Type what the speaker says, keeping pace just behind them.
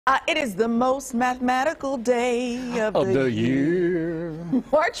It is the most mathematical day of the year.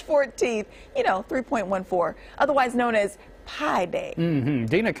 March 14th, 3.14, otherwise known as Pi Day.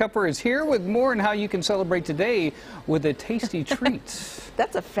 Dina Kupfer is here with more on how you can celebrate today with a tasty treat.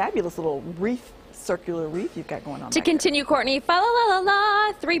 That's a fabulous little circular wreath you've got going on. To continue, Courtney, fa la la la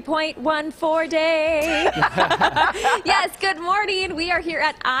la, 3.14 day. Yes, good morning. We are here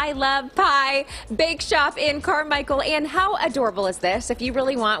at I Love Pie Bake Shop in Carmichael. And how adorable is this? If you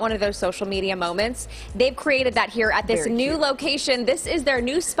really want one of those social media moments, they've created that here at this new location. This is their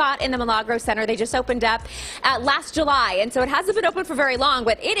new spot in the Milagro Center. They just opened up last July, and so it hasn't been open for very long,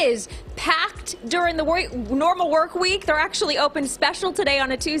 but it is packed during the normal work week. They're actually open special today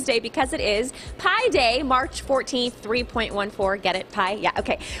on a Tuesday because it is Pi Day, March 14th, 3.14. Get it, Pie? Yeah,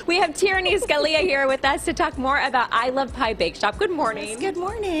 okay. We have Tierney Scalia here with us to talk more about I Love Pie Bake Shop. Good morning. Yes, good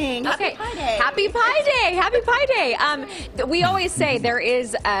morning. Okay. Happy Pie Day. Happy Pie Day. Happy Pie Day. We always say there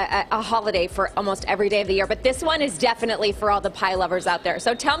is a holiday for almost every day of the year, but this one is definitely for all the pie lovers out there.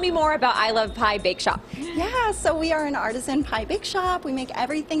 So tell me more about I Love Pie Bake Shop. Yeah, so we are an artisan pie bake shop. We make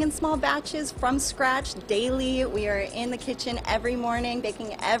everything in small batches from scratch daily. We are in the kitchen every morning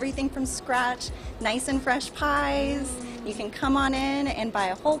baking everything from scratch. Nice and fresh pies. You can come on in and buy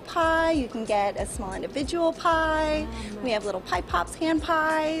a whole pie. You can get a small individual pie. We have little pie pops, hand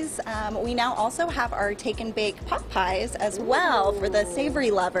pies. We now also have our take and bake pot pies as well for the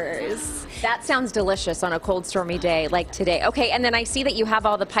savory lovers. That sounds delicious on a cold, stormy day like today. Okay, and then I see that you have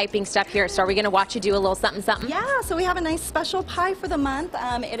all the piping stuff here. So are we going to watch you do a little something, something? Yeah, so we have a nice special pie for the month.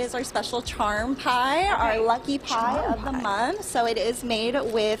 It is our special charm pie, our lucky pie of the month. So it is made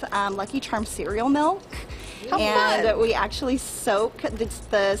with Lucky Charm cereal milk. And we actually soak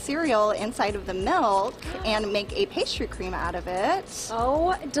the cereal inside of the milk and make a pastry cream out of it.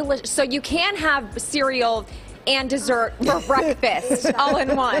 Oh, delicious. So you can have cereal and dessert for breakfast all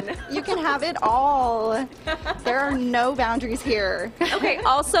in one. You can have it all. There are no boundaries here. Okay,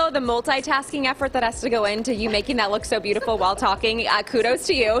 also the multitasking effort that has to go into you making that look so beautiful while talking, kudos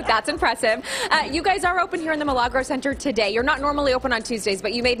to you. That's impressive. You guys are open here in the Milagro Center today. You're not normally open on Tuesdays,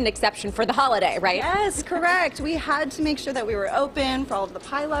 but you made an exception for the holiday, right? Yes, correct. We had to make sure that we were open for all of the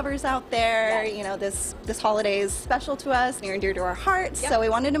pie lovers out there. You know, this holiday is special to us, near and dear to our hearts, so we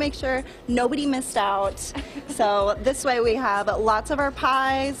wanted to make sure nobody missed out. So this way we have lots of our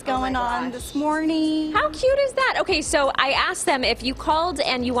pies going on this morning. How cute is that? Okay, so I asked them if you called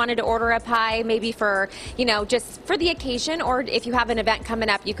and you wanted to order a pie, maybe for, just for the occasion, or if you have an event coming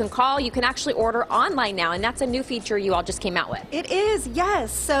up, you can call. You can actually order online now, and that's a new feature you all just came out with. It is,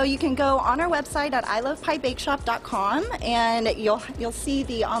 yes. So you can go on our website at ilovepiebakeshop.com, and you'll see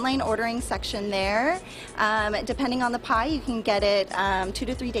the online ordering section there. Depending on the pie, you can get it 2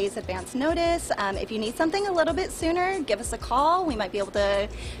 to 3 days advance notice. If you need something a little bit sooner, give us a call. We might be able to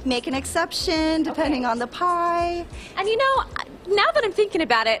make an exception depending on the pie. And now that I'm thinking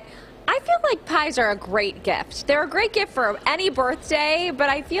about it, I feel like pies are a great gift. They're a great gift for any birthday, but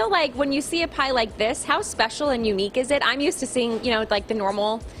I feel like when you see a pie like this, how special and unique is it? I'm used to seeing, like the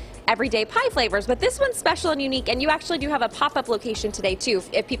normal everyday pie flavors, but this one's special and unique, and you actually do have a pop-up location today too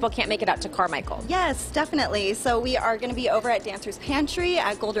if people can't make it out to Carmichael. Yes, definitely. So we are going to be over at Dancer's Pantry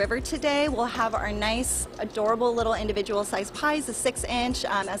at Gold River today. We'll have our nice adorable little individual sized pies, a 6-inch,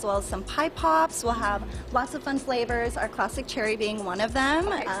 as well as some pie pops. We'll have lots of fun flavors, our classic cherry being one of them.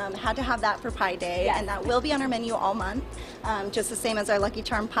 Had to have that for Pie Day, and that will be on our menu all month, just the same as our Lucky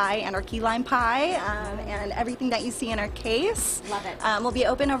Charm pie and our key lime pie, and everything that you see in our case. Love it. We'll be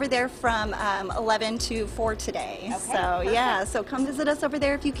open over there from 11 to 4 today. So yeah, so come visit us over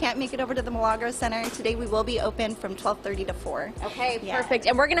there if you can't make it over to the Milagro Center. Today we will be open from 12:30 to 4. Okay, perfect.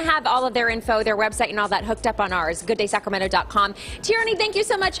 And we're going to have all of their info, their website and all that hooked up on ours, gooddaysacramento.com. Tierney, thank you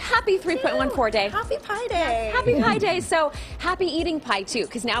so much. Happy 3.14 Day. Happy Pie Day. Happy Pie Day. So happy eating pie too,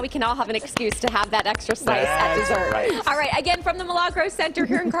 because now we can all have an excuse to have that extra slice at dessert. All right, again from the Milagro Center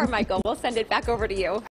here in Carmichael, we'll send it back over to you.